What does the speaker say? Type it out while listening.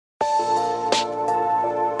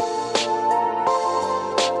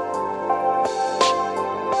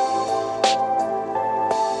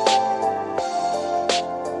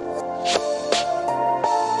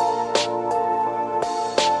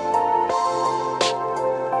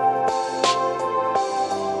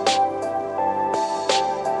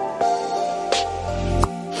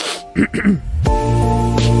Hello,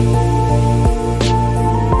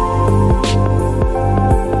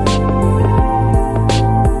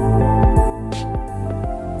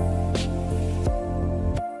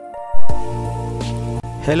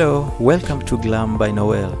 welcome to Glam by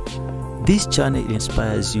Noel. This channel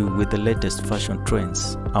inspires you with the latest fashion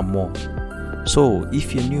trends and more. So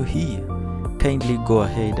if you're new here, kindly go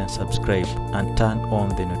ahead and subscribe and turn on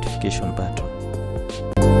the notification button.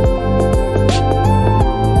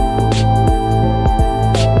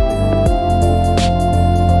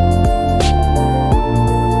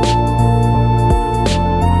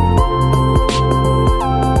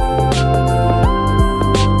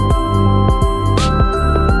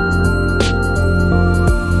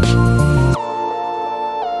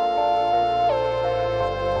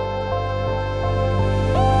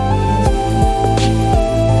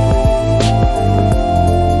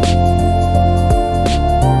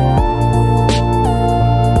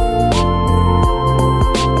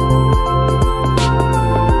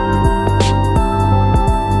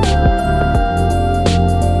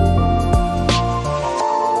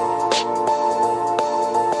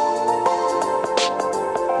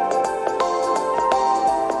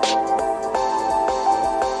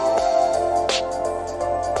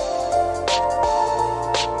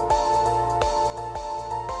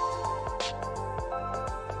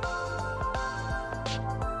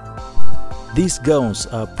 These gowns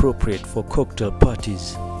are appropriate for cocktail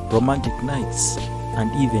parties, romantic nights,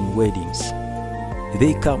 and even weddings.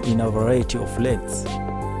 They come in a variety of lengths,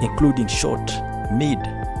 including short, mid,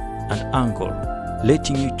 and angle,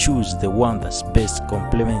 letting you choose the one that best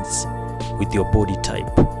complements with your body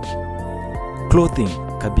type. Clothing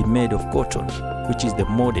can be made of cotton, which is the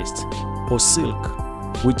modest, or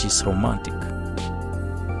silk, which is romantic.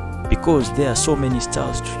 Because there are so many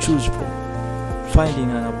styles to choose from,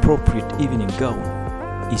 finding an appropriate evening gown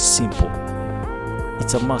is simple.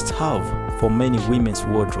 It's a must-have for many women's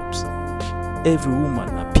wardrobes. Every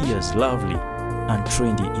woman appears lovely and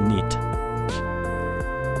trendy in it.